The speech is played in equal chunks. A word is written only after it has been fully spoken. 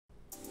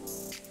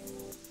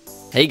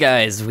Hey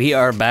guys, we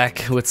are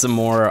back with some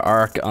more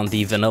Ark on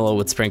the Vanilla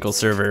with Sprinkle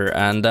server,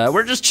 and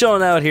we're just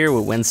chilling out here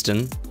with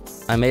Winston.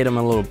 I made him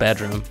a little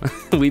bedroom.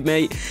 we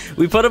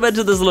put him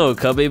into this little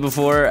cubby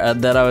before, and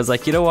then I was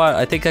like, you know what?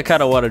 I think I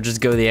kind of want to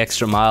just go the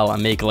extra mile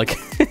and make like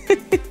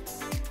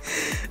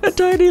a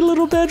tiny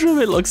little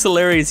bedroom. It looks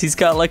hilarious. He's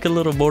got like a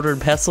little mortar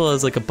and pestle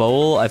as like a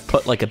bowl. I've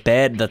put like a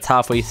bed that's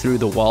halfway through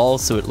the wall,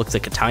 so it looks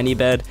like a tiny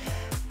bed.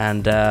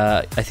 And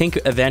I think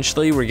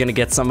eventually we're gonna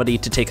get somebody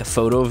to take a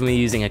photo of me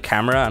using a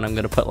camera, and I'm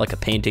gonna put like a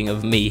painting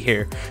of me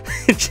here.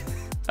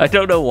 I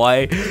don't know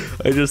why,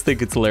 I just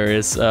think it's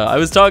hilarious. I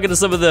was talking to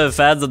some of the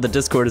fans on the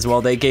Discord as well.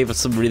 They gave us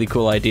some really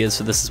cool ideas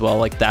for this as well,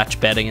 like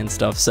thatch bedding and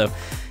stuff. So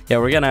yeah,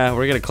 we're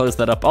gonna close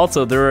that up.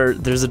 Also,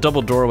 there's a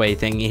double doorway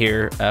thing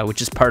here,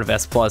 which is part of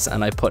S+,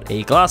 and I put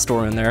a glass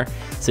door in there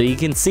so you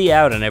can see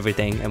out and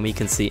everything, and we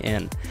can see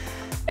in.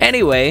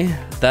 Anyway,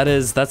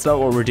 that's not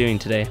what we're doing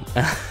today.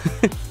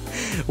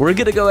 We're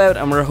gonna go out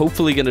and we're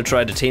hopefully gonna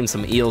try to tame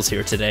some eels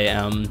here today.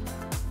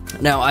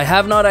 Now, I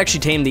have not actually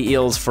tamed the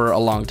eels for a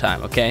long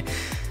time, okay?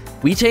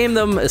 We tamed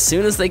them as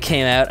soon as they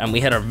came out, and we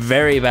had a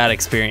very bad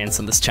experience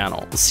on this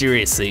channel.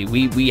 Seriously,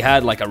 we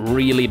had like a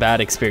really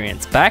bad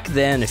experience. Back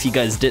then, if you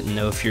guys didn't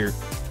know, if you're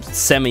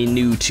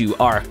semi-new to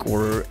Ark,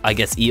 or I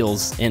guess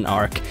eels in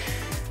Ark,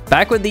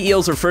 back when the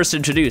eels were first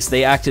introduced,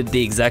 they acted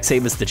the exact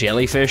same as the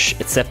jellyfish,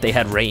 except they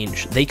had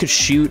range. They could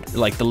shoot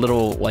like the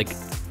little like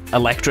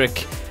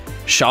electric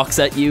shocks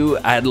at you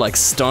and like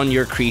stun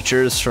your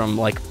creatures from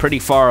like pretty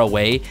far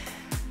away,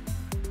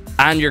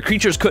 and your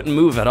creatures couldn't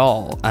move at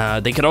all.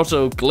 They could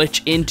also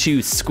glitch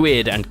into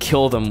squid and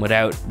kill them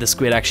without the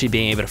squid actually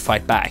being able to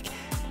fight back.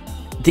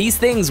 These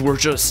things were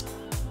just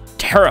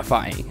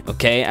terrifying,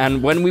 okay?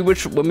 And when we were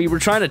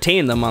trying to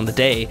tame them on the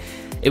day,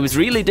 it was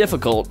really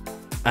difficult,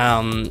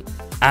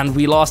 and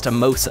we lost a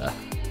Mosa,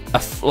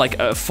 like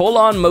a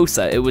full-on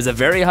Mosa. It was a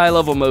very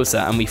high-level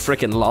Mosa, and we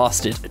freaking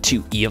lost it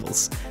to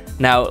eels.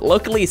 Now,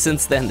 luckily,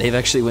 since then, they've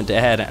actually went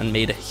ahead and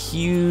made a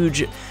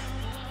huge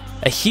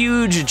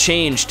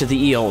change to the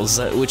eels,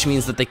 which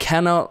means that they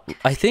cannot,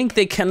 I think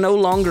they can no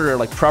longer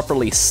like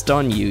properly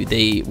stun you.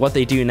 What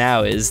they do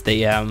now is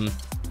they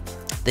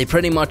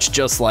pretty much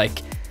just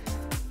like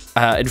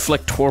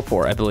inflict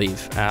torpor, I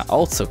believe.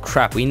 Also,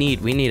 crap, we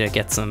need to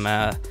get some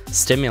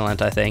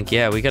stimulant, I think.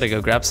 Yeah, we gotta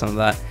go grab some of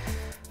that.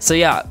 So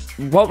yeah,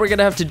 what we're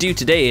gonna have to do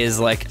today is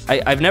like,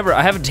 I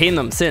haven't tamed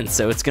them since,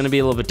 so it's gonna be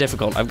a little bit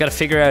difficult. I've gotta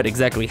figure out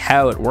exactly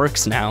how it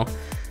works now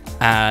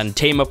and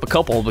tame up a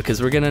couple,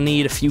 because we're gonna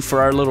need a few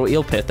for our little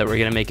eel pit that we're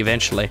gonna make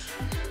eventually.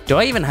 Do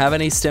I even have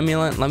any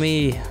stimulant?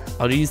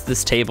 I'll use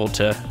this table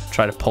to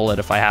try to pull it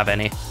if I have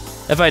any.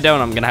 If I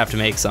don't, I'm gonna have to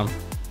make some.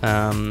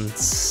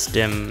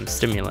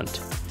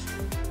 Stimulant.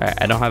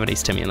 Alright, I don't have any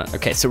stimulant.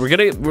 Okay, so we're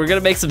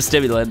gonna make some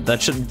stimulant.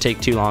 That shouldn't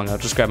take too long. I'll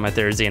just grab my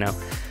Therizino.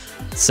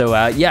 So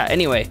yeah,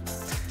 anyway,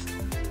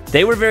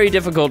 they were very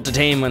difficult to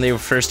tame when they were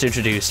first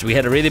introduced. We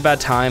had a really bad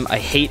time. I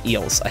hate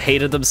eels. I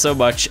hated them so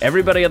much.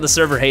 Everybody on the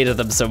server hated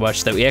them so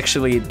much that we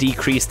actually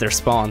decreased their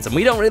spawns. And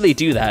we don't really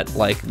do that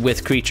like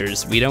with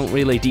creatures. We don't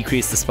really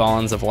decrease the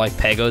spawns of like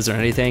pegos or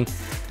anything.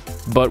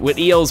 But with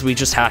eels, we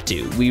just had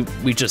to. We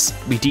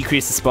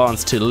decreased the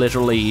spawns to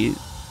literally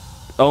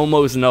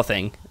almost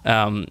nothing,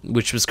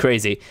 which was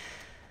crazy.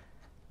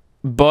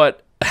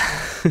 But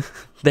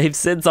they've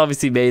since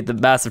obviously made the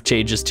massive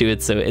changes to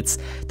it, so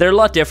they're a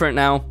lot different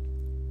now.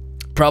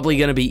 Probably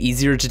going to be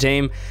easier to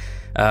tame,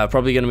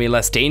 probably going to be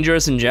less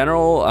dangerous in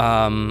general,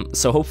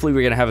 so hopefully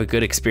we're going to have a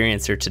good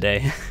experience here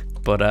today.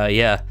 But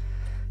yeah,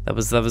 that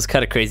was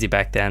kind of crazy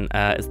back then.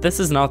 This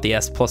is not the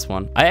S+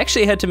 one. I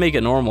actually had to make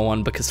a normal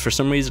one because for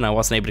some reason I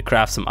wasn't able to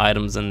craft some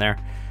items in there.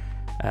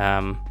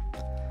 I'll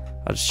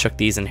just chuck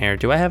these in here.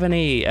 Do I have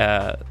any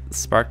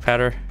spark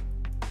powder?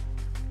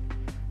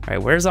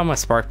 Alright, where's all my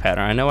spark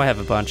powder? I know I have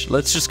a bunch.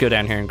 Let's just go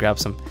down here and grab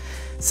some.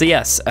 So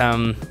yes,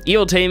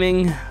 eel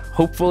taming,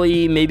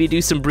 hopefully maybe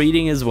do some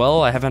breeding as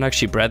well. I haven't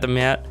actually bred them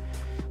yet.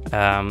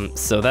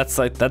 So that's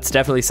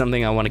definitely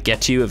something I want to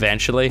get to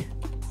eventually.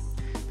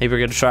 Maybe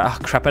we're gonna try, oh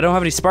crap, I don't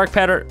have any spark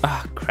powder.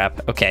 Oh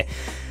crap, okay.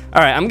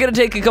 Alright, I'm gonna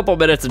take a couple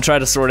minutes and try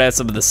to sort out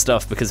some of this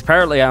stuff because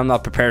apparently I'm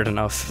not prepared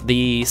enough.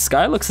 The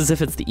sky looks as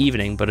if it's the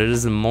evening, but it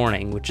is the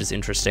morning, which is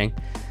interesting.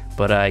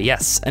 But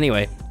yes,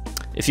 anyway.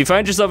 If you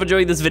find yourself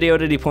enjoying this video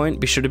at any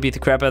point, be sure to beat the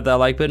crap out of that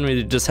like button.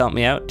 Really just help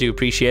me out. Do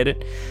appreciate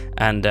it.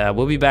 And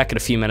we'll be back in a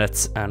few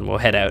minutes and we'll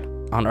head out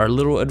on our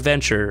little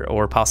adventure,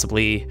 or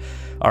possibly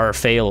our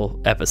fail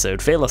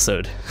episode.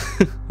 Fail-isode.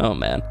 Oh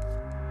man.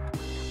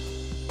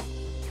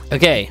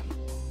 Okay.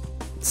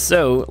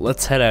 So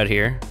let's head out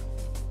here.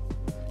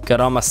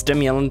 Got all my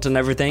stimulant and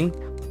everything.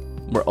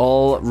 We're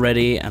all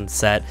ready and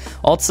set.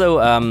 Also,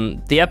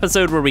 the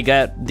episode where we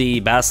got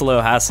the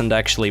Basilo hasn't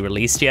actually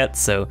released yet,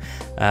 so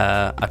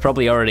I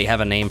probably already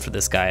have a name for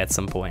this guy at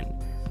some point.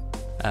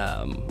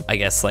 I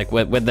guess like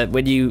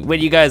when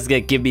you guys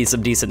give me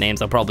some decent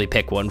names, I'll probably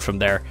pick one from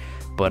there.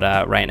 But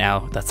right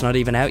now, that's not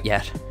even out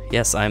yet.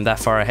 Yes, I'm that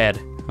far ahead.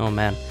 Oh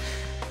man.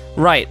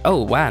 Right.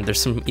 Oh wow,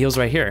 there's some eels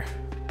right here.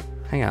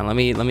 Hang on, let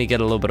me get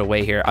a little bit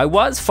away here. I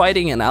was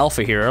fighting an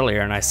alpha here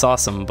earlier and I saw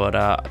some,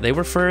 but they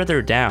were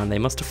further down. They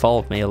must have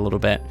followed me a little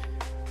bit.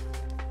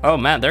 Oh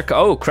man,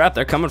 oh crap,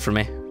 they're coming for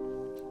me.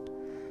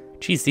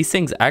 Jeez, these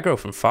things aggro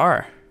from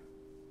far.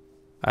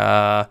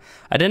 I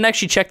didn't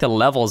actually check the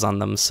levels on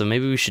them, so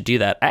maybe we should do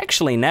that.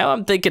 Actually, now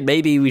I'm thinking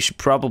maybe we should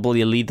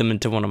probably lead them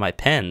into one of my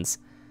pens.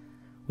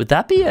 Would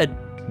that be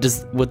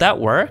would that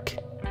work?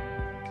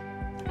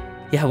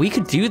 Yeah, we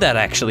could do that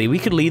actually. We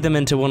could lead them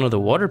into one of the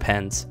water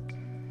pens.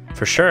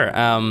 For sure.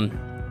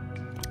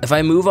 If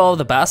I move all of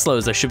the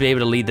Basilos, I should be able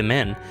to lead them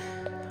in.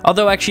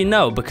 Although actually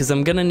no, because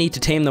I'm gonna need to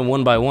tame them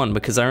one by one,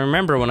 because I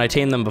remember when I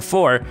tamed them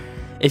before,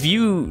 if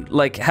you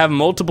like have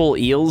multiple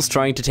eels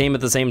trying to tame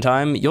at the same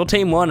time, you'll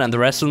tame one and the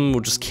rest of them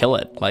will just kill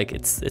it. Like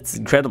it's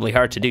incredibly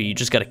hard to do. You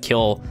just gotta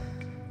kill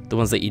the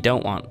ones that you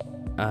don't want.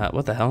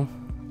 What the hell?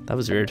 That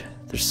was weird.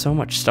 There's so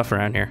much stuff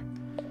around here.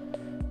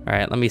 All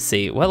right, let me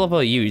see. What level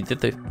are you? You did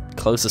the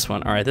closest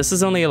one. All right, this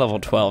is only a level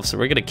 12, so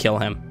we're gonna kill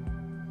him.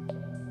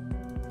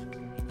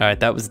 All right,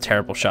 that was a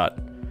terrible shot.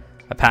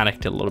 I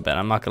panicked a little bit,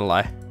 I'm not gonna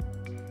lie.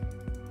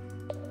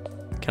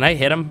 Can I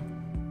hit him?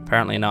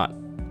 Apparently not.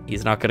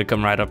 He's not gonna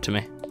come right up to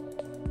me.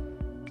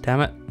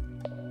 Damn it.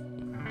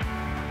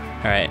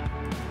 All right,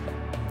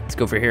 let's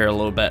go for here a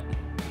little bit.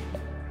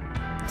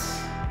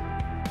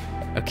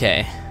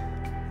 Okay,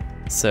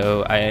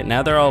 so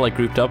now they're all like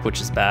grouped up,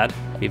 which is bad.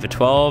 We have a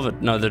 12,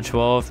 another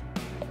 12.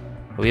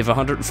 We have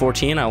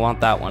 114, I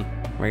want that one.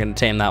 We're gonna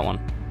tame that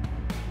one.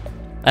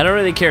 I don't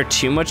really care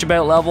too much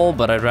about level,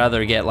 but I'd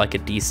rather get like a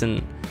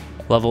decent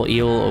level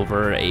eel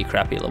over a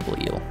crappy level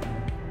eel.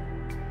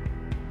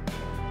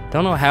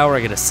 Don't know how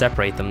we're gonna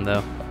separate them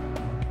though.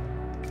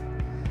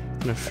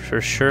 It's gonna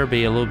for sure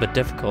be a little bit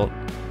difficult.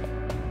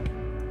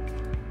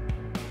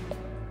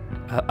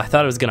 I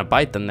thought I was gonna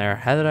bite them there.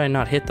 How did I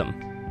not hit them?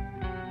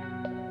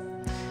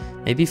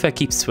 Maybe if I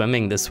keep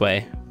swimming this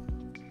way,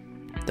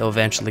 they'll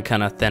eventually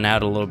kind of thin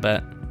out a little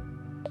bit.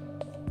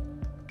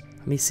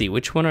 Let me see,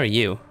 which one are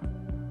you?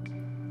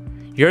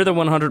 You're the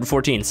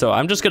 114, so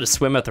I'm just gonna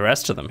swim at the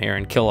rest of them here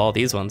and kill all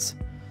these ones.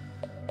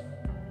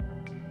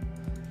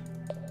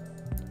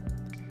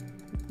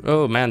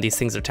 Oh man, these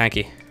things are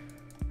tanky.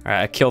 All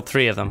right, I killed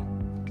 3 of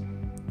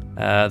them.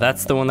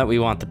 That's the one that we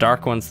want. The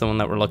dark one's the one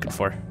that we're looking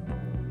for. Come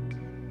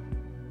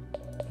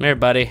here,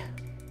 buddy.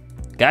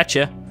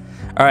 Gotcha.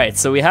 All right,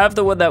 so we have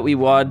the one that we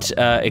want,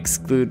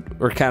 exclude,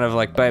 or kind of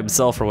like by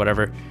himself or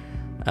whatever.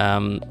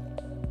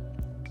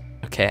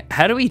 Okay,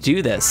 how do we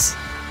do this?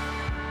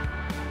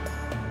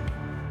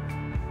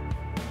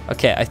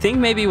 Okay, I think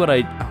maybe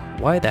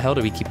why the hell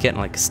do we keep getting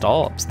like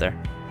stall ups there?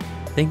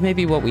 I think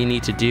maybe what we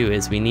need to do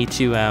is we need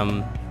to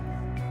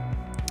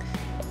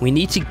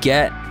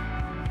get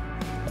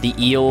the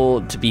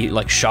eel to be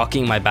like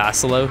shocking my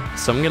Basilo.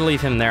 So I'm gonna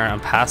leave him there on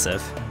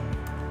passive.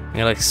 I'm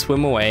gonna like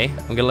swim away.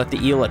 I'm gonna let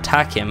the eel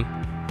attack him.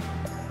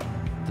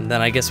 And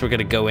then I guess we're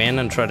gonna go in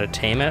and try to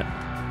tame it.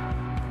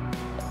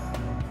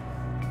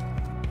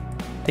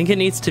 I think it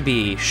needs to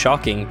be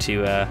shocking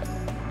to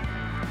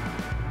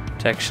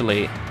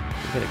actually.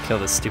 I'm gonna kill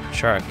this stupid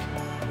shark.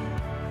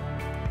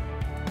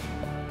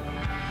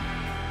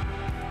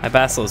 My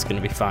Basilo's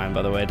gonna be fine,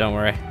 by the way, don't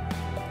worry.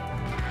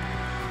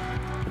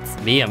 It's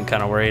me I'm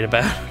kind of worried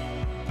about.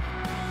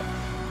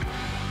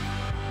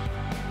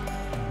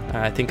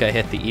 I think I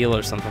hit the eel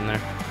or something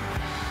there.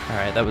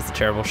 Alright, that was a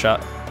terrible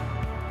shot.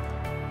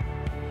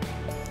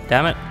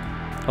 Damn it.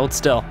 Hold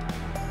still.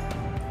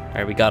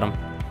 Alright, we got him.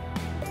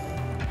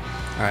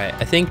 Alright,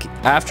 I think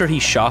after he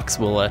shocks,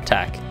 we'll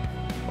attack.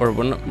 Or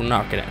we're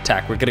not gonna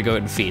attack, we're gonna go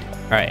ahead and feed.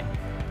 Alright.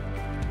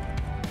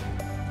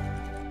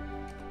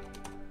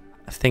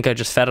 I think I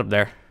just fed him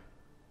there.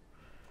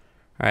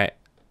 Alright.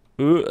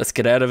 Ooh, let's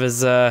get out of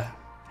his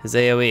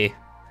AoE.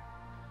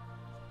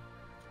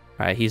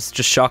 Alright, he's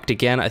just shocked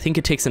again. I think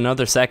it takes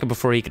another second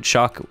before he can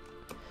shock.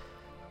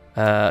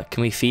 Can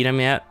we feed him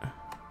yet?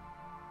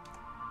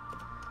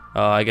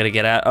 Oh, I gotta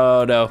get out.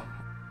 Oh no.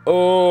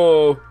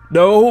 Oh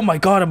no, oh my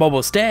god, I'm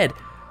almost dead.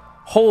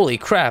 Holy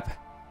crap.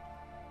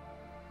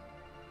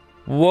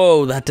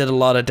 Whoa, that did a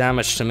lot of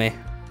damage to me.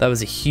 That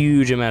was a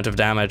huge amount of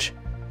damage.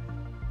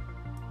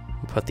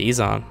 Put these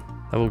on.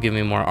 That will give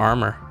me more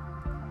armor.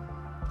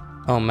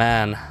 Oh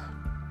man.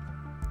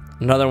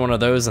 Another one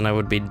of those and I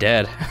would be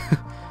dead.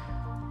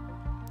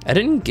 I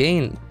didn't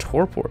gain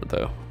torpor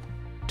though.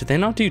 Did they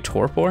not do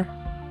torpor?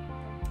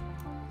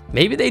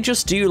 Maybe they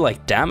just do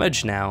like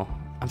damage now.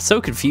 I'm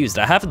so confused.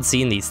 I haven't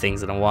seen these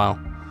things in a while.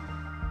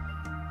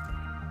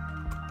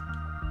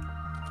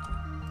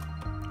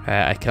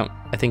 I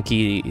think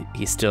he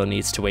still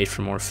needs to wait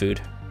for more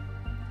food.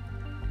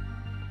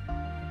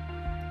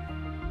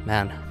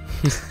 Man.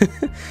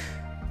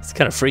 It's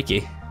kind of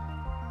freaky.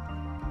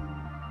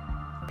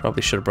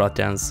 Probably should have brought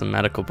down some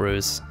medical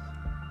brews.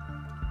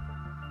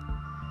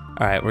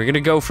 Alright, we're gonna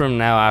go from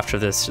now after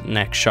this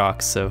next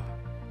shock, so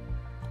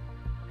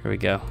here we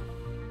go.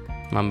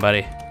 Come on,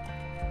 buddy.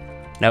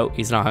 No,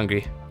 he's not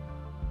hungry.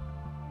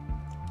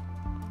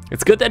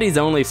 It's good that he's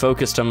only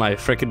focused on my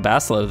frickin'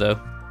 Basilo, though.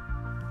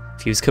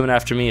 If he was coming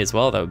after me as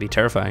well, that would be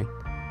terrifying.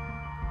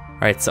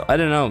 Alright, so I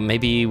don't know,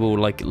 maybe we'll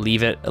like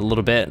leave it a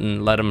little bit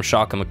and let him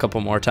shock him a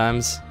couple more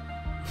times.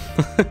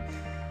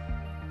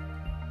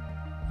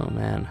 Oh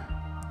man,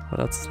 what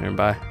else is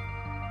nearby?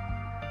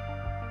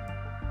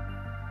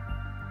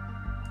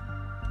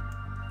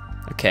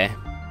 Okay.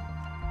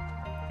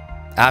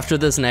 After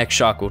this next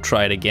shock, we'll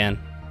try it again.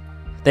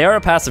 They are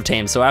a passive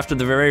tame, so after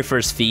the very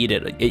first feed,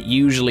 it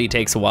usually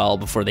takes a while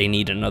before they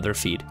need another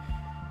feed.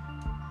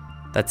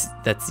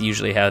 That's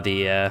usually how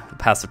the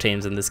passive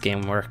tames in this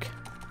game work.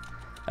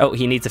 Oh,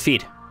 he needs a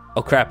feed.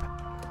 Oh crap.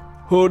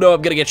 Oh no,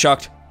 I'm gonna get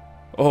shocked.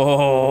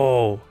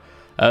 Oh,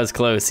 that was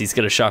close. He's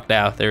gonna shock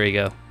now. There we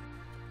go.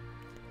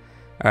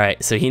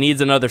 Alright, so he needs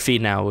another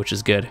feed now, which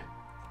is good.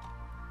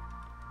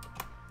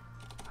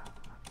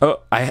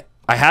 Oh, I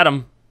had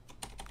him.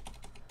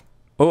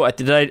 Oh, I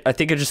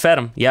think I just fed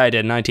him. Yeah, I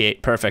did.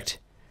 98. Perfect.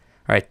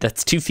 Alright,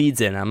 that's 2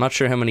 feeds in. I'm not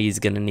sure how many he's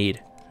gonna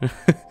need.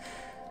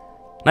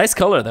 Nice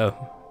color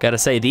though, gotta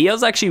say. The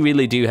eels actually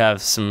really do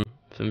have some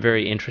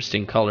very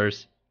interesting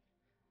colors.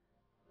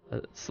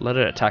 Let's let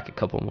it attack a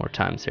couple more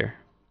times here.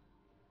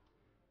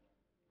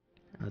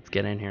 Let's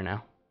get in here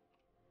now.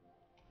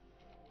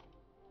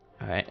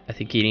 Alright, I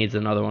think he needs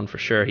another one for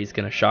sure. He's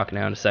gonna shock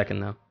now in a second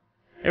though.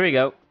 Here we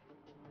go.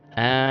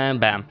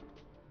 And bam.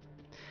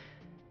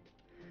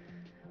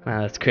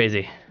 Wow, that's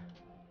crazy.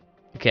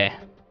 Okay.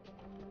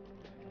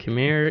 Come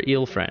here,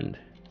 eel friend.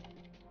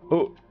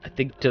 Oh, I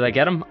think, did I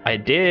get him? I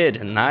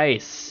did,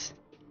 nice.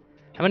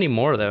 How many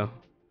more though?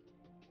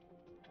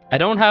 I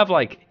don't have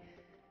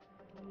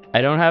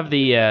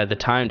the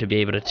time to be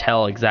able to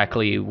tell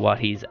exactly what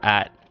he's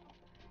at.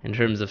 In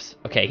terms of,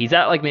 okay, he's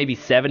at like maybe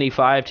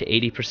 75 to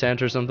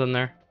 80% or something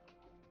there.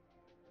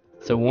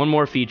 So one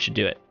more feed should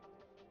do it.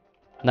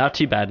 Not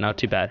too bad, not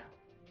too bad.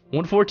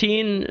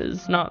 114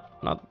 is not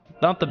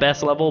the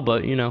best level,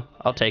 but you know,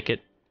 I'll take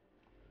it.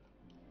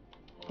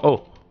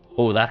 Oh,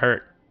 that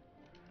hurt.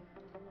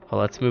 Well,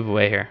 let's move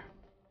away here.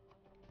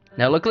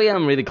 Now, luckily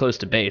I'm really close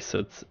to base, so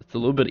it's a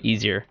little bit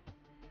easier.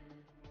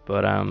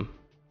 But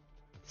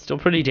still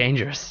pretty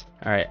dangerous.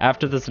 All right,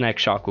 after this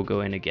next shock, we'll go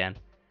in again.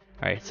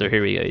 Alright, so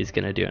here we go, he's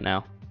gonna do it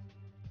now.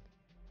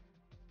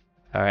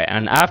 Alright,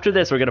 and after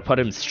this we're gonna put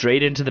him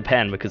straight into the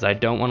pen because I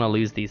don't want to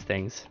lose these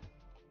things.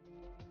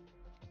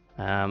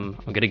 I'm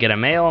gonna get a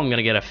male, I'm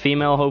gonna get a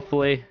female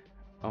hopefully.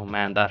 Oh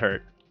man, that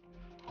hurt.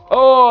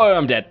 Oh,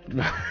 I'm dead.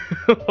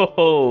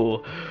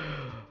 Oh,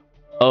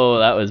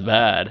 that was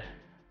bad.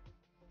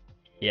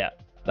 Yeah,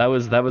 that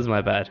was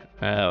my bad.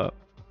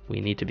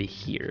 We need to be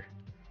here.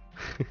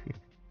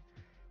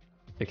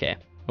 Okay.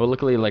 Well,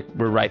 luckily, like,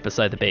 we're right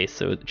beside the base,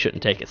 so it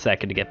shouldn't take a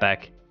second to get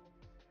back.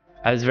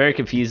 I was very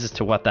confused as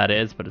to what that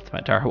is, but it's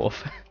my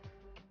direwolf.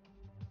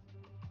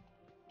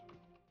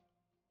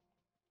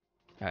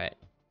 Alright.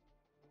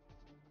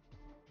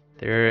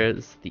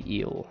 There's the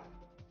eel.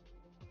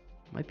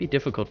 Might be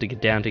difficult to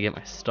get down to get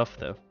my stuff,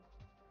 though.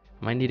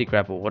 I might need to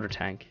grab a water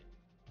tank.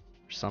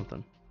 Or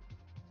something.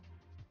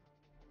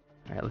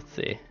 Alright, let's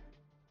see.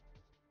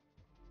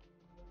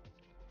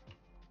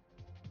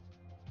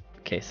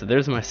 Okay, so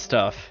there's my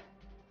stuff.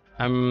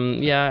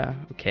 Yeah,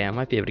 okay, I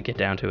might be able to get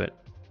down to it.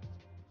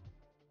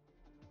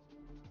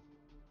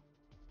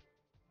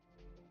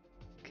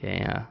 Okay,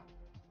 yeah.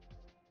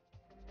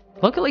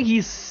 Luckily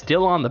he's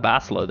still on the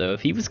Basilo though.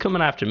 If he was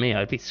coming after me,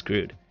 I'd be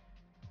screwed.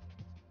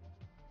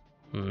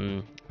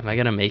 Am I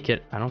gonna make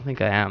it? I don't think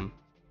I am.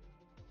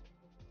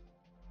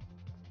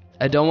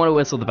 I don't want to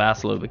whistle the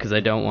Basilo because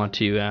I don't want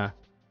to, no,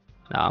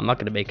 I'm not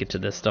gonna make it to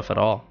this stuff at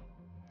all.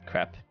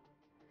 Crap.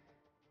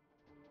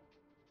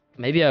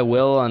 Maybe I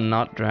will and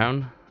not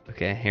drown.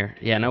 Okay, here.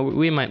 Yeah, no,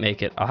 we might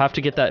make it. I'll have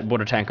to get that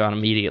water tank on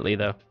immediately,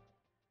 though.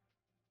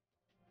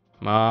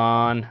 Come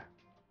on.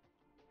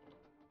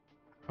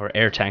 Or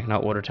air tank,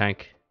 not water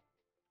tank.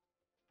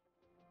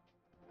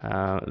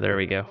 There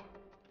we go.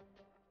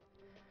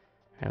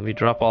 And we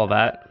drop all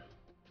that.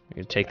 We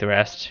can take the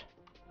rest.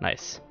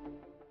 Nice.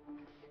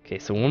 Okay,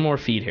 so one more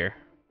feed here.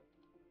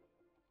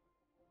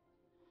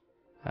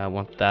 I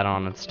want that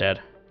on instead.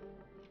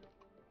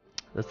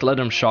 Let's let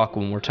him shock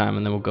one more time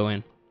and then we'll go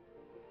in.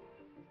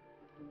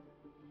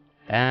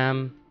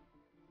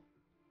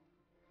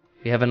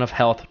 We have enough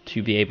health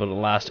to be able to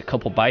last a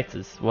couple bites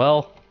as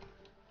well.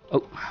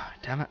 Oh,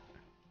 damn it.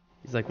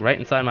 He's like right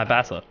inside my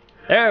Basilo.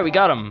 There, we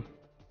got him.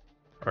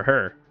 Or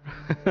her.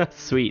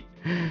 Sweet.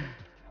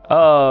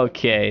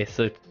 Okay,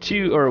 so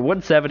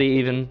 170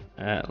 even.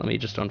 Let me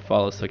just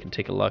unfollow so I can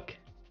take a look.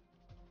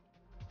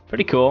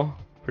 Pretty cool.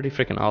 Pretty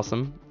freaking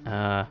awesome.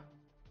 Why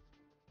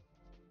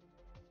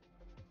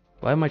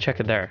am I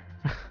checking there?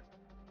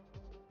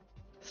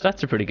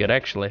 Stats are pretty good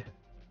actually.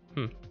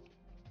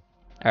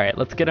 Alright,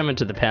 let's get them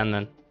into the pen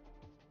then.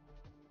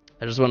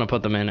 I just want to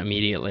put them in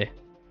immediately.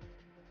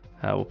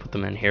 We'll put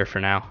them in here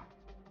for now.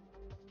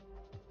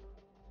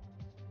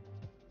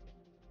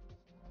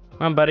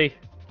 Come on, buddy.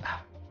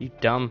 You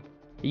dumb.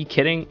 Are you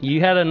kidding?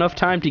 You had enough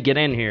time to get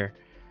in here.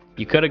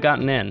 You could have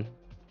gotten in.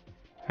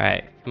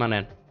 Alright, come on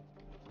in.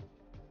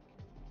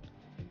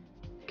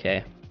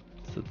 Okay,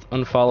 so let's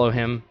unfollow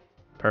him.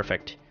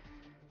 Perfect.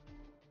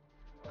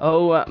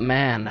 Oh,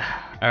 man.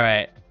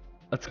 Alright.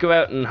 let's go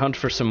out and hunt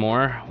for some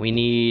more. We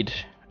need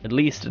at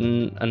least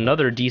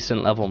another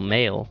decent level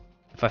male.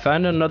 If I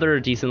find another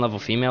decent level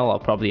female, I'll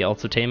probably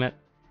also tame it.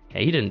 Yeah,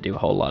 he didn't do a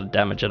whole lot of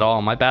damage at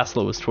all. My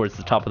Basilo was towards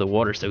the top of the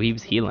water, so he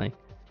was healing.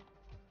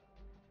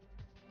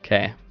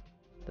 Okay.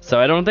 So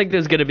I don't think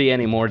there's going to be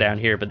any more down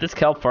here, but this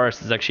kelp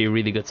forest is actually a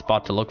really good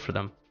spot to look for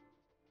them.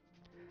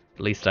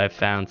 At least I've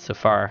found so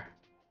far.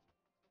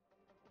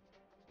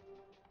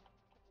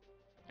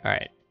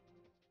 Alright.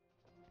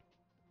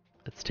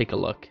 Let's take a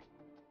look.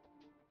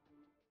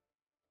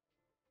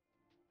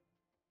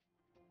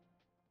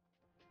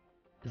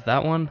 Is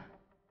that one?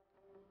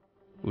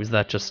 Or was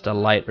that just a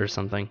light or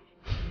something?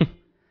 Is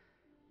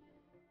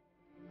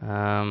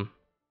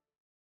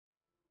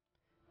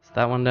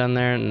that one down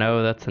there?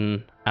 No, that's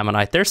an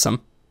ammonite. There's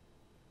some.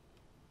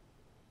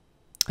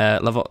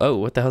 Level... Oh,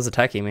 what the hell's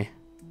attacking me?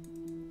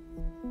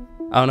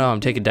 Oh no, I'm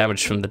taking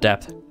damage from the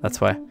depth.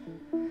 That's why.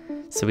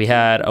 So we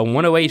had a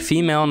 108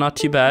 female, not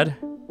too bad.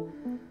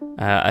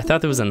 I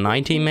thought there was a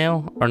 90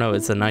 male. Or no,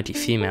 it's a 90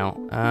 female.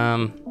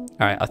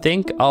 Alright, I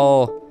think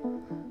I'll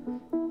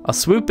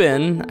swoop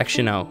in.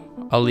 Actually, no.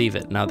 I'll leave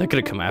it. No, they're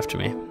gonna come after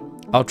me.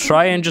 I'll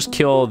try and just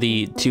kill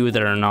the two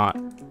that are not,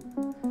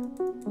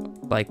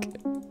 like,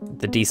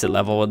 the decent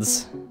level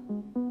ones.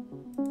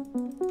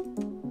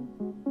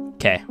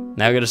 Okay,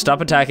 now I'm gonna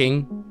stop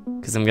attacking,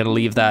 because I'm gonna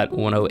leave that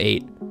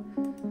 108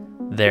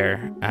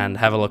 there and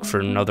have a look for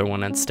another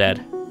one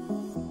instead.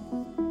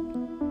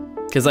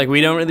 Because, like,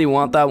 we don't really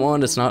want that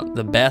one. It's not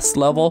the best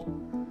level.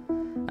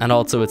 And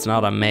also, it's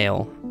not a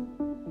male.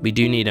 We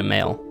do need a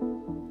male.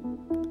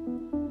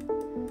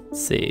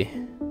 Let's see.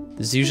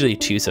 There's usually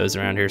Tusos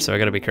around here, so I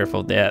gotta be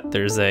careful. Yeah,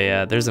 there's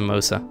a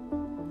Mosa.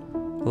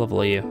 What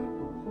level are you?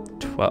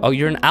 12. Oh,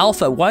 you're an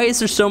alpha. Why is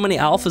there so many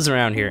alphas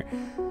around here?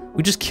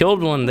 We just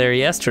killed one there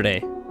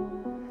yesterday.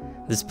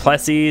 There's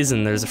Plessies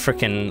and there's a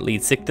freaking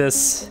lead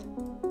Sictus.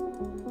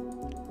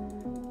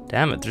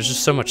 Damn it, there's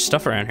just so much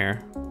stuff around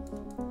here.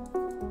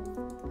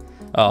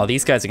 Oh,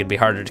 these guys are gonna be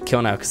harder to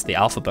kill now because of the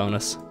alpha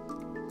bonus.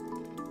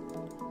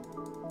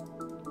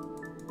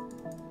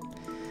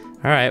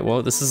 Alright,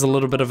 well, this is a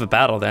little bit of a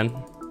battle then.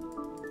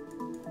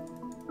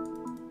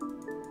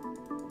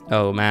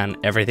 Oh man,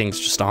 everything's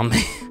just on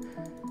me.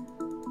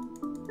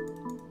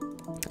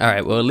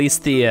 Alright, well, at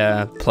least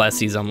the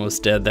Plessie's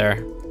almost dead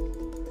there.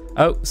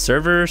 Oh,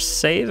 server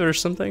save or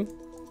something?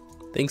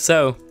 Think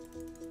so.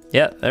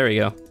 Yeah, there we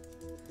go.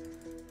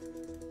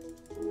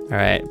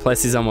 Alright,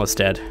 Plessie's almost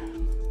dead.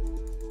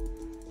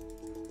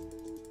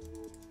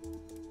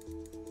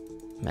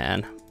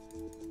 Man.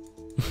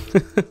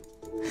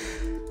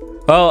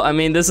 Well, I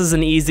mean, this is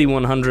an easy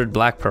 100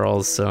 black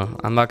pearls, so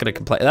I'm not gonna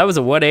complain. That was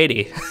a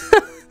 180.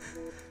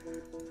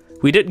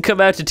 We didn't come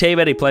out to tame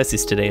any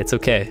Plessies today, it's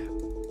okay.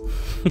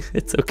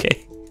 It's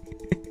okay.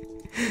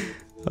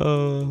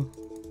 Oh.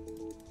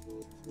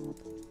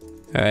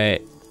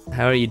 Alright,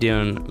 how are you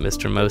doing,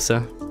 Mr.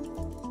 Mosa?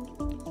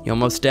 You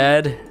almost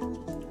dead?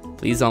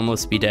 Please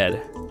almost be dead.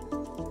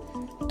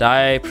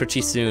 Die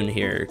pretty soon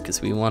here,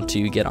 because we want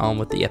to get on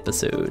with the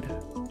episode.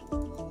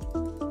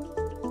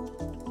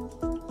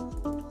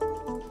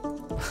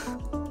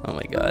 Oh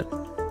my god.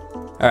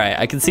 Alright,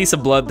 I can see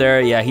some blood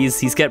there. Yeah,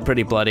 he's getting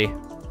pretty bloody.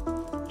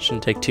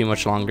 Shouldn't take too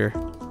much longer.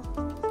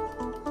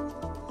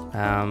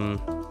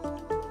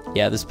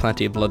 Yeah, there's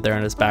plenty of blood there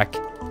on his back.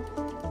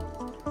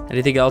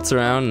 Anything else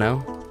around? No?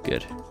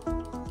 Good.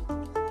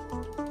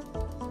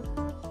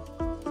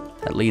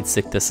 That lead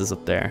Sictus is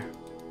up there.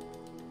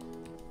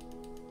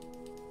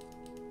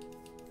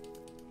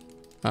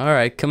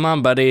 Alright, come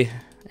on, buddy.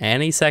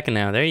 Any second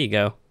now. There you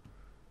go.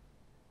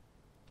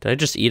 Did I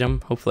just eat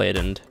him? Hopefully I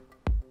didn't.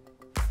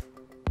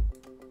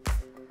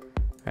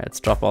 Alright,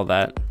 let's drop all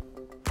that.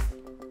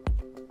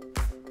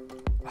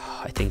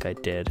 Oh, I think I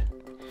did.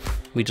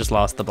 We just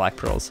lost the black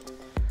pearls.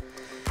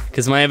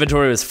 Because my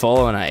inventory was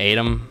full and I ate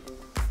them.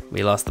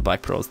 We lost the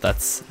black pearls.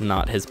 That's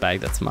not his bag,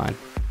 that's mine.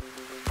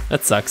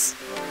 That sucks.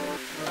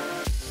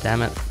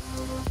 Damn it.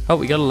 Oh,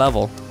 we got a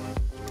level.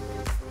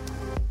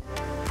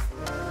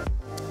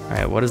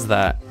 Alright, what is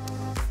that?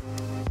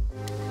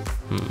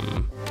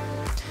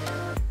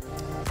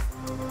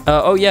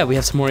 Oh yeah, we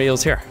have some more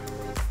eels here.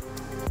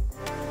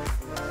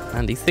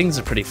 Man, these things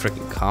are pretty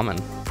freaking common.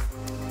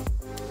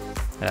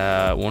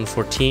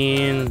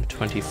 114,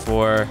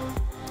 24,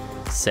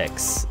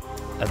 6.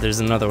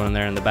 There's another one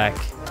there in the back.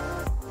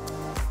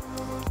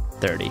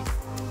 30.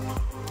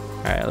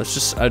 Alright,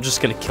 I'm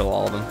just gonna kill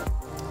all of them.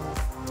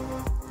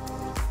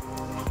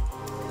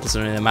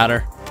 Doesn't really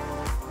matter.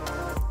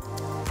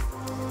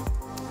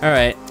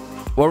 Alright.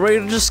 Well,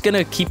 we're just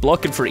gonna keep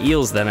looking for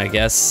eels then, I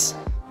guess.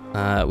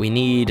 We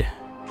need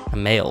a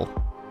male.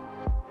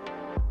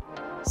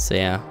 So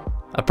yeah.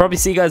 I'll probably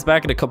see you guys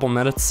back in a couple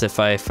minutes if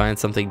I find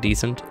something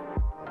decent.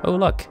 Oh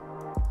look.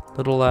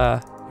 Little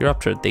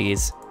Europtrid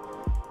thingies.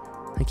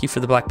 Thank you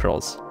for the black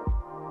pearls.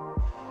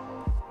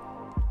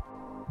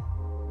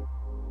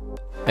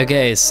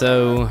 Okay,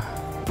 so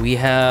we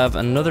have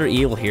another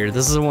eel here.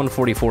 This is a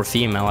 144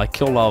 female. I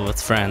killed all of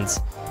its friends.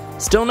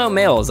 Still no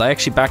males. I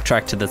actually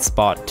backtracked to that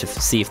spot to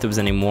see if there was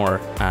any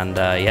more, and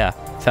yeah,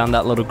 Found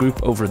that little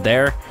group over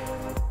there.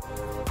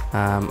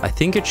 I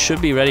think it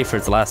should be ready for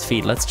its last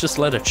feed. Let's just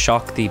let it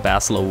shock the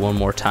Basilo one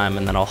more time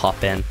and then I'll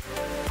hop in.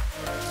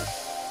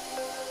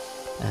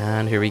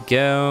 And here we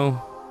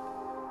go.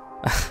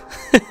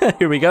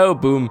 Here we go.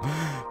 Boom.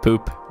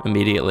 Poop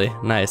immediately.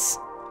 Nice.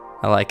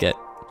 I like it.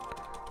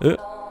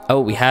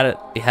 Oh, we had it.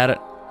 We had it.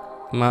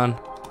 Come on.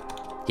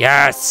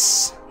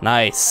 Yes.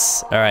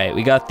 Nice. All right,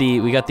 we got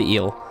the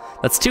eel.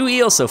 That's 2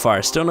 eels so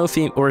far. Still no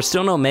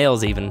still no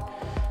males even.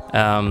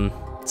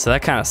 So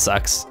that kind of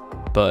sucks,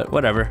 but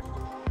whatever.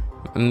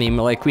 I mean,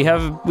 like we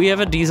have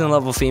a decent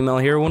level female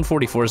here.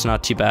 144 is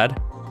not too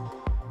bad.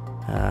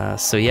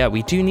 So yeah,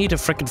 we do need to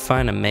frickin'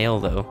 find a male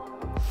though.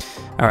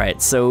 All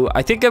right, so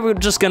I think I'm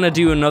just gonna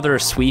do another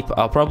sweep.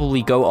 I'll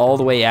probably go all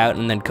the way out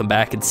and then come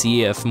back and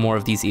see if more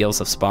of these eels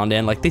have spawned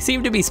in. Like they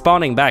seem to be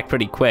spawning back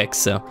pretty quick,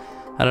 so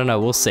I don't know,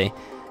 we'll see.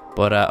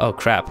 But oh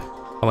crap.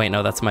 Oh wait,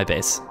 no, that's my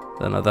base.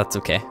 Oh, no, that's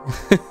okay.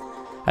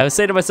 I was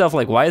saying to myself,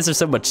 like, why is there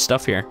so much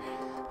stuff here?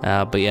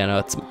 But yeah, no,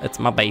 it's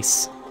my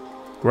base.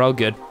 We're all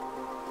good.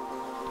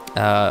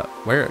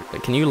 Where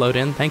can you load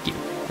in? Thank you.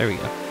 There we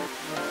go.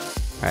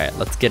 All right,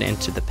 let's get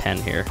into the pen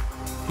here.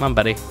 Come on,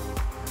 buddy.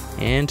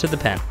 Into the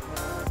pen.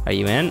 Are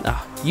you in?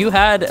 Oh, you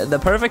had the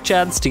perfect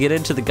chance to get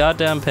into the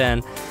goddamn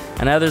pen,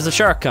 and now there's a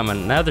shark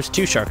coming. Now there's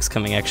 2 sharks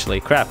coming,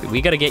 actually. Crap,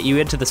 we gotta get you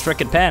into this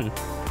frickin' pen.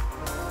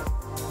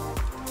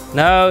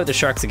 No, the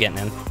sharks are getting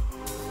in.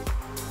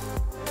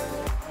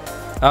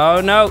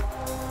 Oh no!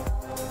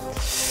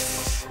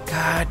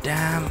 God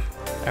damn.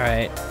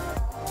 Alright.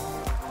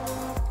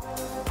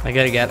 I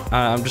gotta get,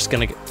 I'm just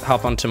gonna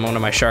hop onto one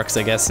of my sharks,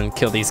 I guess, and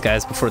kill these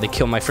guys before they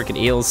kill my freaking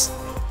eels.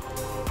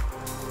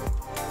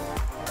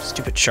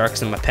 Stupid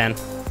sharks in my pen.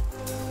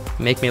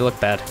 Make me look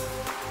bad.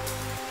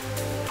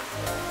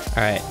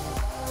 Alright.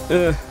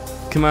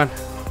 Come on.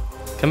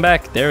 Come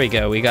back. There we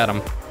go. We got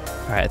them.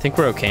 Alright, I think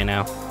we're okay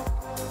now.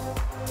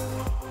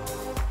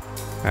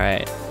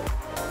 Alright.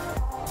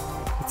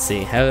 Let's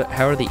see.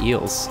 How are the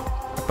eels?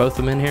 Are both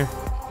of them in here?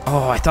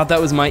 Oh, I thought that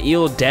was my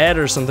eel dead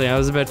or something. I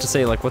was about to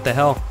say, like, what the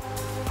hell?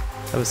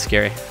 That was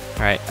scary.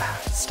 Alright.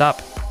 Stop.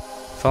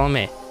 Follow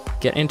me.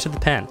 Get into the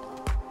pen.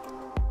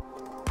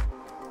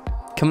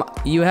 Come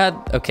on. You had...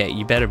 Okay,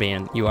 you better be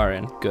in. You are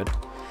in. Good.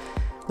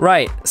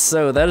 Right.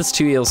 So, that is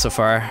 2 eels so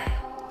far.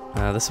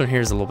 This one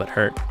here is a little bit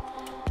hurt.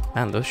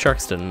 Man, those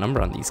sharks did a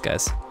number on these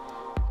guys.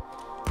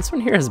 This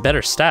one here has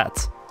better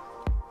stats.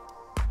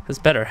 Has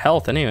better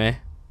health anyway.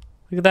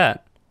 Look at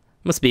that.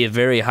 Must be a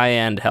very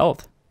high-end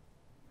health.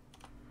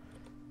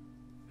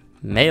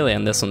 Melee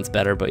on this one's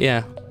better, but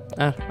yeah.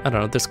 I don't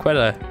know. There's quite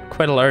a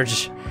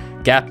large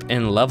gap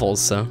in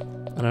levels, so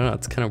I don't know.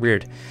 It's kind of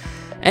weird.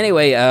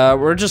 Anyway,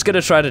 we're just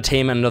gonna try to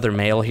tame another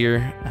male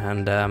here,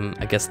 and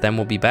I guess then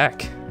we'll be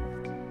back.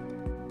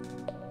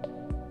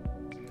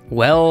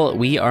 Well,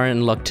 we are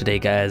in luck today,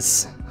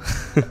 guys.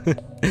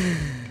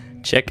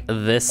 Check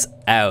this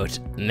out.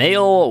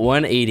 Male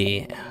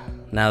 180.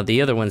 Now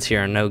the other ones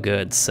here are no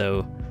good,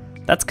 so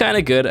that's kind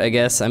of good, I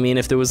guess. I mean,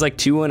 if there was like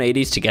 2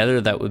 180s together,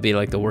 that would be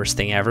like the worst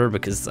thing ever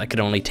because I could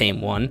only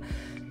tame 1.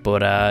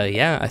 But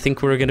yeah, I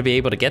think we're gonna be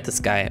able to get this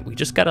guy. We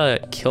just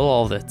gotta kill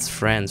all of its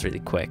friends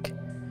really quick.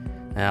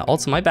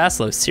 Also, my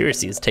Basilo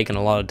seriously has taken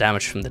a lot of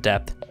damage from the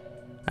depth,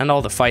 and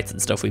all the fights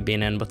and stuff we've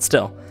been in. But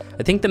still,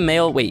 I think the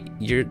male. Wait,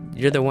 you're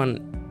the one.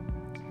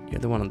 You're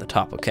the one on the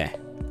top. Okay.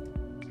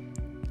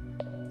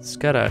 Just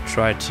gotta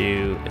try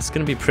to. It's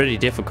gonna be pretty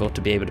difficult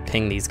to be able to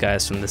ping these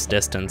guys from this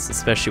distance,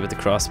 especially with the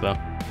crossbow.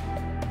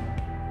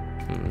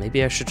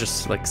 Maybe I should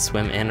just like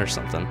swim in or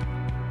something.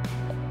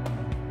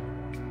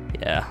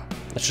 Yeah,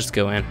 let's just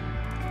go in.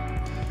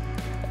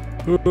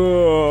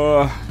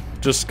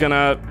 Just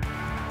gonna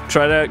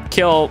try to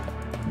kill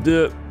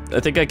the. I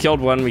think I killed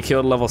one. We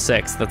killed level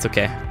 6. That's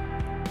okay.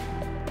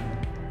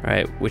 All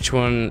right, which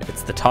one?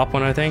 It's the top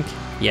one, I think.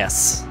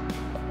 Yes.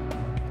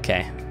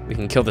 Okay, we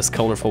can kill this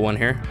colorful one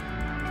here.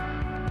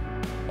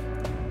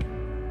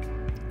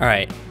 All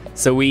right,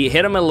 so we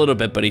hit him a little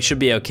bit, but he should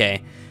be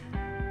okay.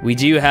 We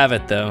do have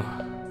it though.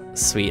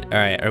 Sweet. All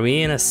right, are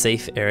we in a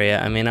safe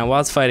area? I mean, I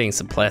was fighting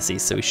some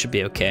plessies, so we should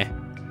be okay.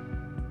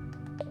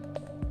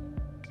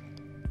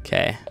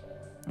 Okay.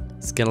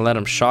 Just gonna let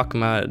him shock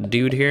my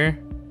dude here.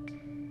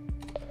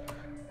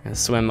 Gonna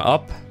swim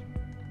up.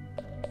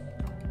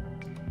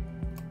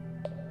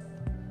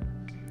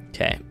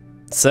 Okay.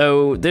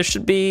 So there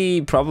should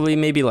be probably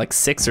maybe like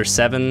 6 or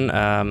 7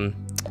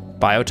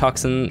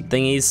 biotoxin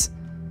thingies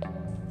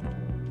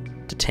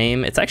to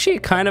tame. It's actually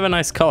kind of a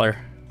nice color.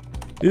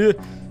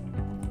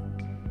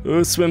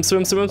 Oh, swim,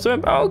 swim, swim,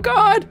 swim. Oh,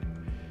 God.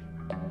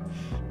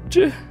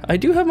 I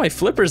do have my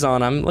flippers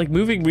on. I'm like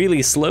moving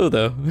really slow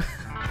though.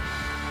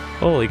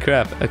 Holy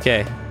crap.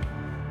 Okay.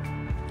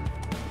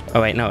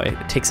 Oh, wait, no, it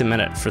takes a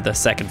minute for the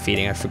second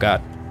feeding. I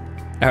forgot.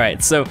 All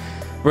right, so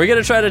we're going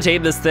to try to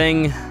tame this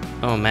thing.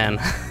 Oh, man.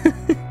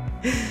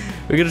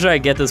 We're going to try to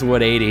get this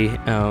 180.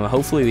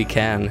 Hopefully we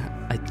can.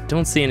 I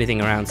don't see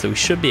anything around, so we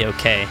should be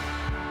okay.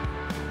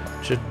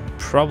 Should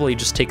probably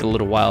just take a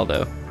little while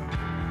though.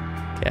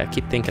 Okay, I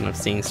keep thinking of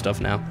seeing stuff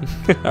now.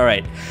 All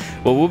right,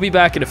 well, we'll be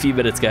back in a few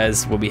minutes,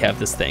 guys, when we have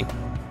this thing.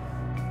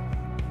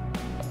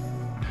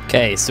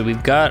 Okay, so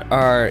we've got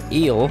our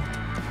eel.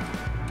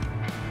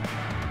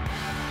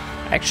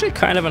 Actually,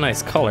 kind of a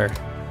nice color.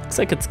 Looks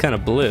like it's kind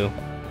of blue.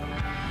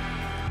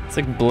 It's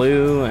like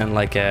blue and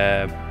like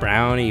a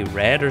browny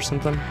red or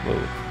something. Whoa,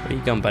 where are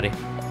you going, buddy?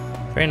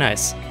 Very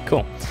nice,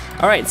 cool.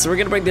 All right, so we're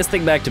gonna bring this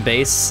thing back to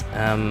base.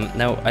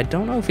 Now, I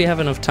don't know if we have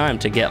enough time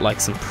to get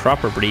like some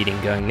proper breeding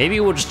going. Maybe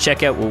we'll just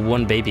check out what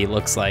one baby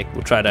looks like.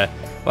 We'll try to,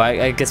 well,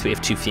 I guess we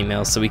have 2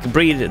 females, so we can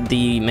breed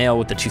the male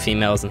with the 2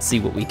 females and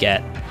see what we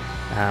get.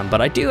 But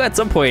I do at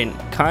some point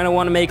kind of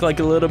want to make like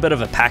a little bit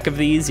of a pack of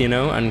these, you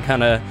know, and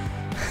kind of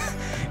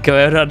go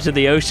out onto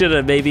the ocean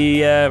and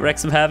maybe wreak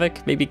some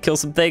havoc, maybe kill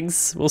some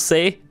things, we'll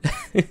see.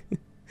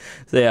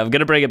 So yeah, I'm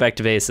gonna bring it back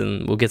to base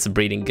and we'll get some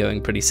breeding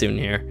going pretty soon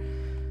here.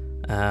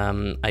 I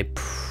don't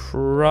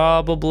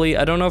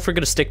know if we're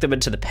gonna stick them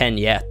into the pen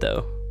yet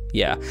though.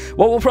 Yeah,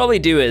 what we'll probably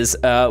do is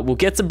we'll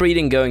get some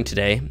breeding going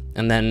today,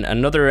 and then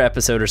another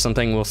episode or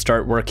something we'll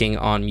start working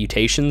on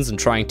mutations and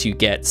trying to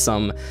get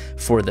some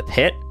for the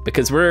pit,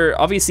 because we're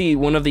obviously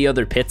one of the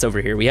other pits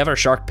over here. We have our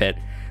shark pit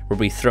where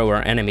we throw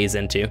our enemies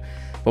into,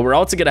 but we're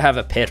also gonna have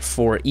a pit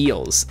for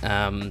eels,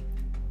 and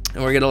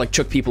we're gonna like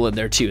chuck people in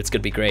there too. It's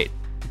gonna be great.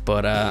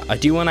 But I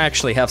do want to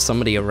actually have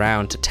somebody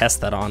around to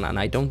test that on, and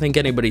I don't think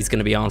anybody's going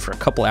to be on for a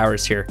couple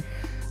hours here.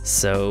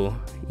 So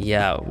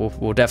yeah,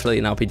 we'll definitely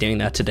not be doing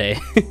that today.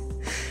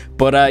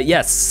 But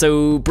yes,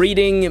 so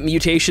breeding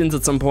mutations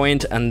at some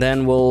point, and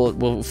then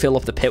we'll fill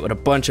up the pit with a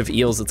bunch of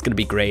eels. It's going to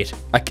be great.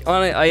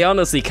 I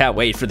honestly can't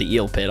wait for the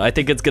eel pit. I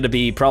think it's going to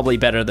be probably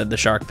better than the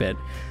shark pit.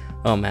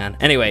 Oh man.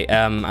 Anyway,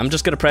 I'm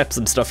just going to prep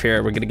some stuff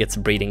here. We're going to get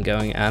some breeding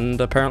going, and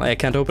apparently I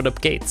can't open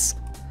up gates.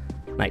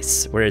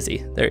 Nice. Where is he?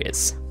 There he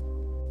is.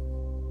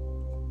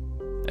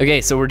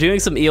 Okay, so we're doing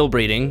some eel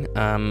breeding.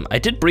 I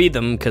did breed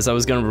them because I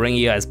was going to bring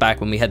you guys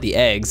back when we had the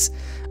eggs.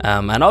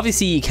 And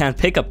obviously you can't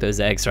pick up those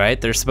eggs, right?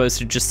 They're supposed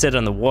to just sit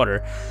on the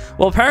water.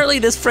 Well, apparently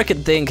this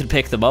frickin' thing could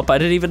pick them up. I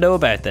didn't even know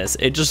about this.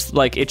 It just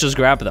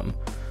grabbed them.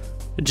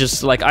 It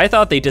just, like, I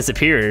thought they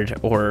disappeared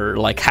or,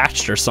 like,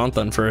 hatched or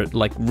something for,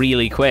 like,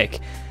 really quick.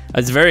 I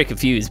was very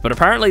confused. But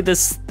apparently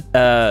this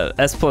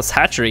S Plus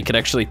hatchery could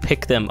actually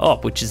pick them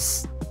up, which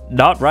is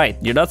not right.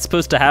 You're not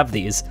supposed to have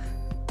these.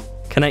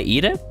 Can I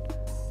eat it?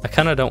 I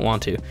kind of don't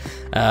want to.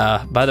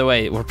 By the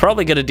way, we're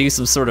probably going to do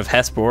some sort of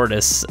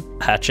Hesperornis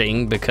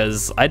hatching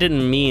because I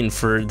didn't mean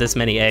for this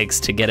many eggs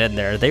to get in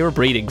there. They were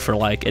breeding for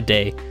like a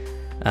day.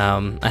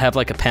 I have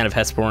like a pen of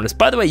Hesperornis.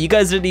 By the way, you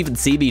guys didn't even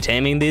see me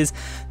taming these.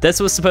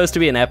 This was supposed to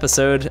be an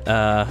episode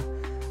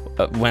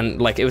when,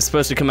 like, it was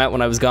supposed to come out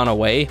when I was gone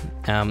away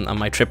on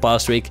my trip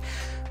last week.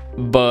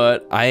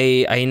 But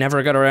I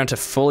never got around to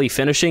fully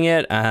finishing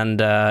it, and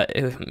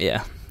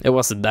yeah. It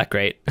wasn't that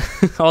great.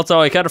 Also,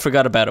 I kind of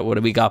forgot about it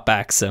when we got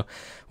back, so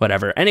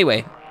whatever.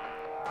 Anyway,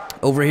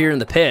 over here in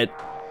the pit,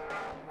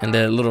 in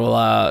the little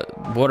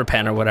water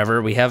pen or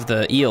whatever, we have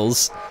the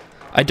eels.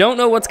 I don't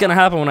know what's gonna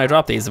happen when I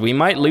drop these. We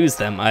might lose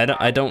them.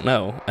 I don't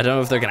know. I don't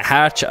know if they're gonna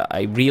hatch.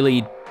 I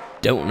really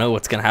don't know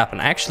what's gonna happen.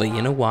 Actually,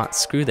 you know what?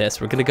 Screw this.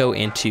 We're gonna go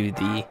into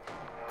the...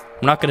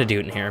 I'm not gonna do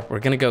it in here. We're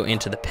gonna go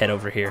into the pit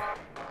over here.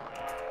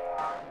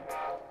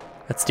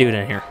 Let's do it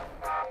in here.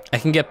 I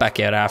can get back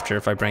out after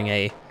if I bring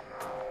a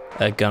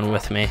gun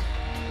with me.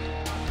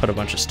 Put a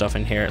bunch of stuff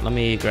in here. Let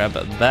me grab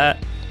that,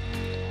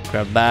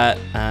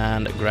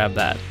 and grab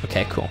that.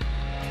 Okay, cool.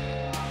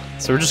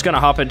 So we're just gonna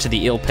hop into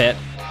the eel pit.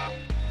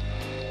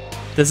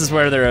 This is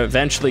where they're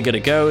eventually gonna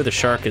go. The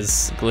shark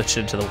is glitched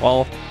into the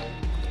wall.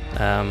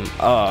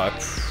 I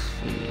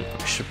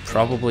should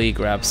probably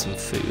grab some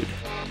food.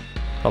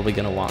 Probably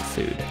gonna want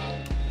food.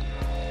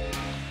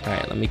 All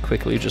right, let me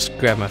quickly just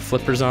grab my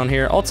flippers on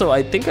here. Also,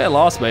 I think I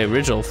lost my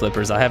original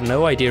flippers. I have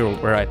no idea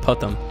where I put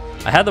them.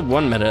 I had them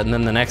 1 minute, and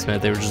then the next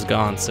minute they were just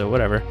gone, so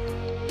whatever.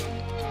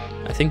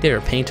 I think they were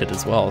painted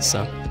as well,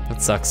 so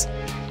that sucks.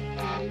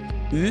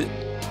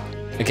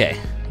 Okay,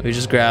 we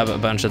just grab a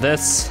bunch of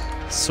this.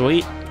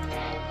 Sweet.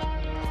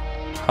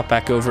 Hop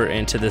back over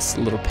into this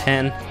little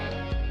pen.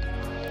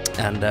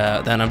 And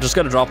then I'm just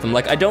gonna drop them.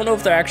 Like, I don't know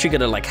if they're actually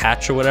gonna like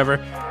hatch or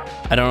whatever.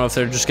 I don't know if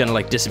they're just gonna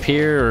like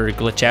disappear or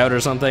glitch out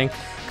or something,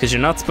 because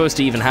you're not supposed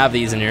to even have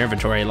these in your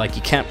inventory. Like,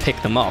 you can't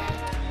pick them up.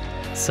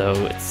 So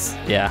it's,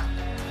 yeah.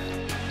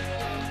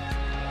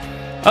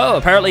 Oh,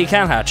 apparently you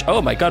can hatch.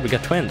 Oh my god, we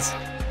got twins.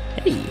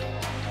 Hey.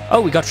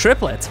 Oh, we got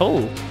triplets.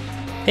 Oh.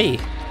 Hey.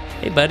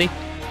 Hey, buddy.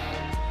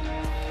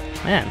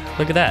 Man,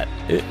 look at that.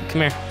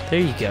 Come here.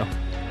 There you go.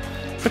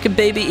 Freaking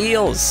baby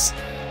eels.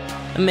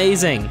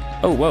 Amazing.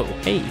 Oh, whoa.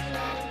 Hey.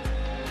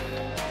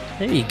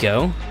 There you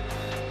go.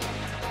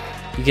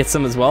 You get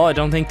some as well? I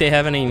don't think they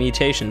have any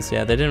mutations.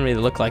 Yeah, they didn't really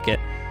look like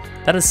it.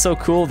 That is so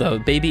cool, though.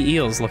 Baby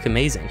eels look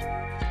amazing.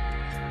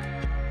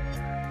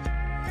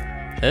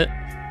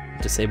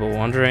 Disable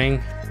wandering.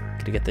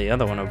 Gotta get the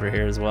other one over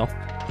here as well.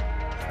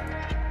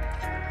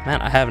 Man,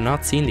 I have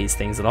not seen these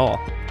things at all.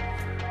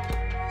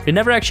 We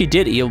never actually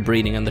did eel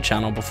breeding on the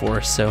channel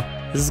before, so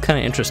this is kind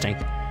of interesting.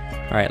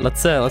 All right,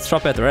 let's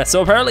drop out the rest.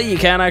 So apparently you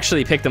can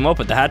actually pick them up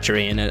at the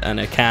hatchery, and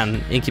it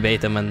can incubate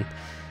them, and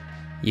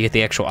you get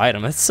the actual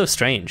item. That's so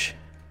strange.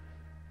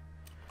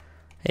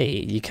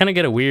 Hey, you kind of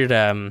get a weird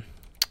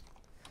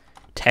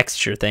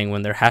texture thing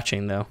when they're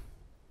hatching, though.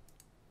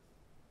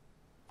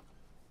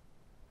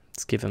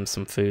 Let's give him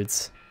some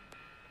foods.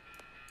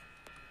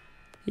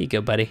 Here you go,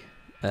 buddy.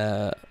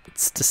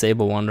 Let's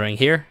disable wandering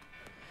here.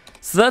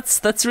 So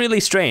that's really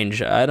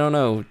strange. I don't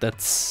know.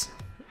 It's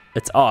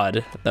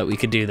odd that we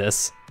could do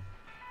this.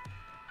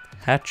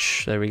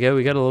 Hatch. There we go.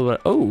 We got a little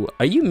bit. Oh,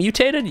 are you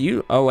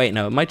mutated? Oh wait,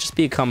 no. It might just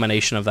be a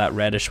combination of that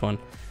reddish one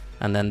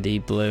and then the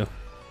blue.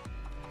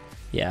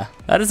 Yeah,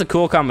 that is a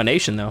cool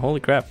combination though. Holy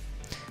crap.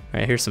 All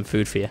right, here's some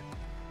food for you.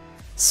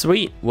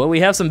 Sweet. Well,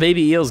 we have some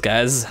baby eels,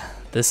 guys.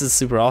 This is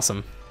super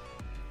awesome.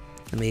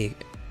 Let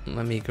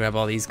me grab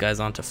all these guys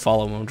on to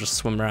follow, and we'll just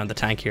swim around the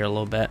tank here a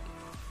little bit.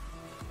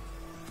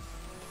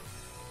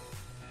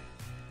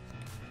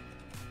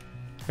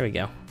 There we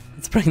go.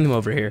 Let's bring them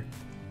over here.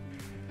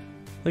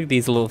 Look at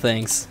these little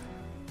things.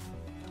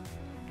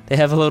 They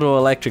have a little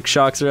electric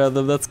shocks around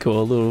them. That's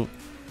cool.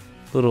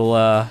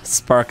 Little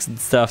sparks and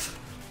stuff.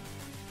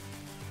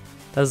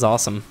 That is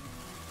awesome.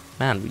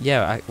 Man,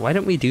 yeah, why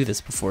didn't we do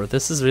this before?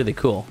 This is really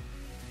cool.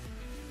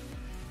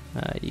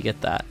 You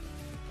get that.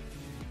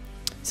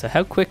 So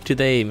how quick do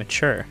they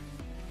mature?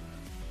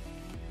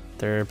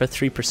 They're about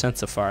 3%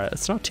 so far.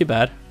 It's not too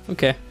bad.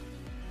 Okay.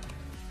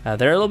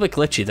 They're a little bit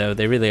glitchy though.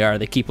 They really are.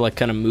 They keep like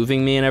kind of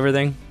moving me and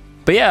everything.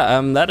 But yeah,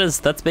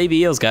 that's baby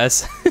eels,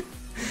 guys.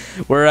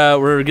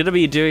 We're gonna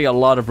be doing a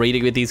lot of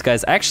breeding with these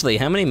guys. Actually,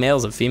 how many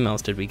males and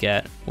females did we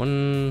get?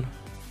 One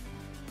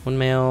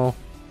male,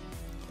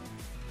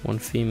 one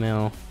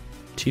female,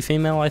 2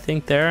 female, I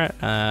think there.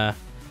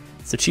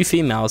 So 2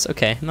 females.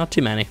 Okay, not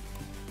too many.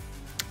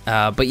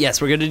 But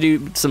yes, we're gonna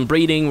do some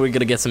breeding. We're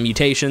gonna get some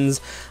mutations.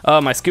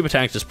 Oh, my scuba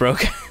tank just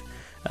broke.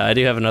 I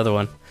do have another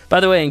one. By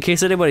the way, in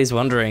case anybody's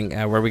wondering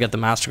where we got the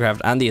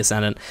Mastercraft and the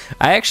Ascendant,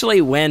 I actually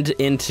went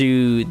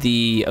into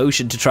the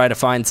ocean to try to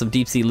find some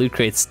deep sea loot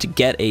crates to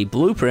get a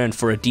blueprint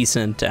for a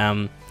decent,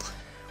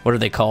 what are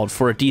they called?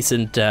 For a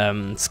decent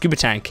scuba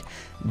tank.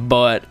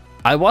 But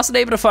I wasn't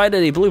able to find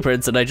any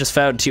blueprints, and I just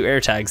found 2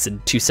 air tags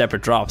and 2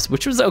 separate drops,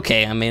 which was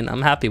okay. I mean,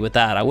 I'm happy with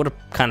that. I would have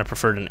kind of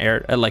preferred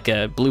an like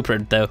a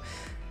blueprint though,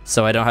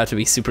 so I don't have to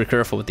be super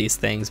careful with these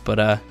things.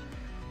 But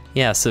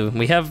yeah, so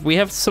we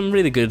have some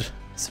really good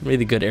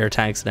air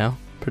tanks now.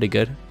 Pretty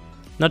good.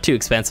 Not too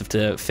expensive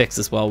to fix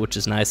as well, which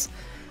is nice.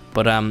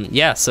 But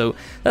yeah, so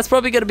that's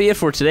probably gonna be it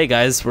for today,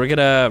 guys. We're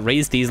gonna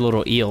raise these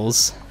little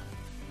eels.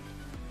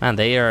 Man,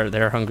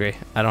 they're hungry.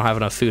 I don't have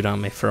enough food on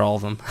me for all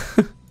of them.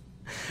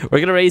 We're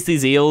gonna raise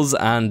these eels,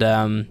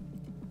 and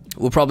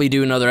we'll probably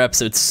do another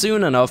episode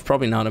soon enough,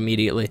 probably not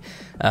immediately,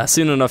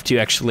 soon enough to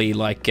actually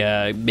like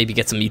maybe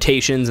get some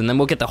mutations, and then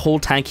we'll get the whole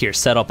tank here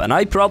set up. And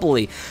I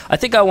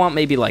think I want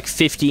maybe like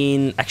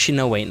 15, actually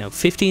no wait, no,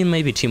 15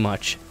 may be too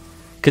much,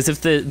 because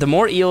if the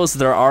more eels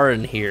there are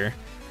in here,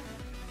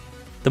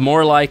 the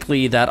more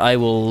likely that I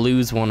will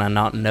lose one and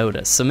not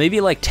notice. So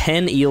maybe like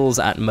 10 eels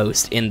at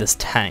most in this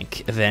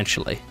tank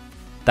eventually.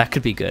 That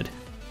could be good.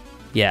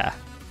 Yeah,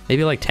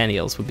 maybe like 10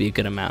 eels would be a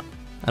good amount.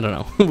 I don't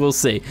know. We'll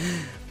see.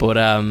 But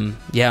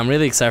yeah, I'm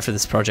really excited for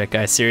this project,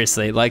 guys.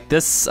 Seriously, like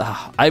this,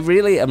 I'm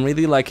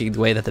really liking the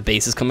way that the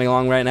base is coming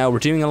along right now. We're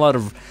doing a lot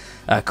of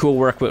cool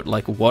work with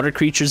like water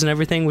creatures and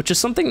everything, which is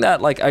something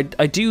that like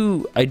I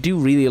do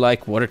really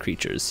like water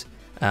creatures.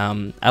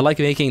 I like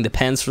making the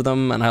pens for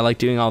them, and I like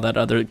doing all that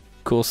other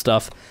cool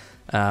stuff.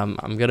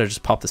 I'm gonna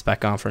just pop this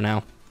back on for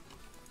now.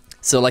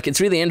 So like it's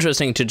really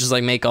interesting to just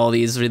like make all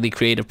these really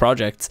creative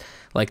projects,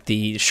 like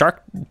the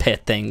shark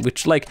pit thing,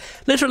 which like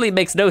literally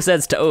makes no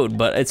sense to own,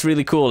 but it's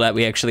really cool that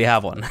we actually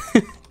have one.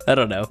 I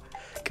don't know.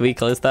 Can we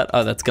close that?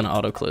 Oh, that's gonna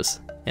auto close.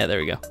 Yeah, there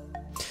we go.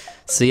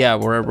 So yeah,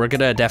 we're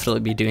gonna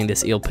definitely be doing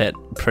this eel pit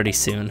pretty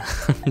soon.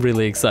 I'm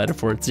really excited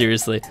for it,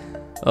 seriously.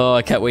 Oh,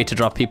 I can't wait to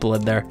drop people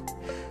in there.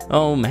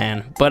 Oh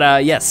man.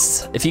 But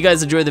yes, if you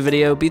guys enjoyed the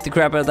video, beat the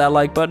crap out of that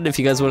like button. If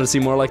you guys want to see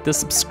more like this,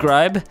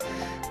 subscribe.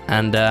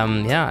 And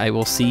yeah, I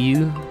will see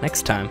you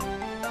next time.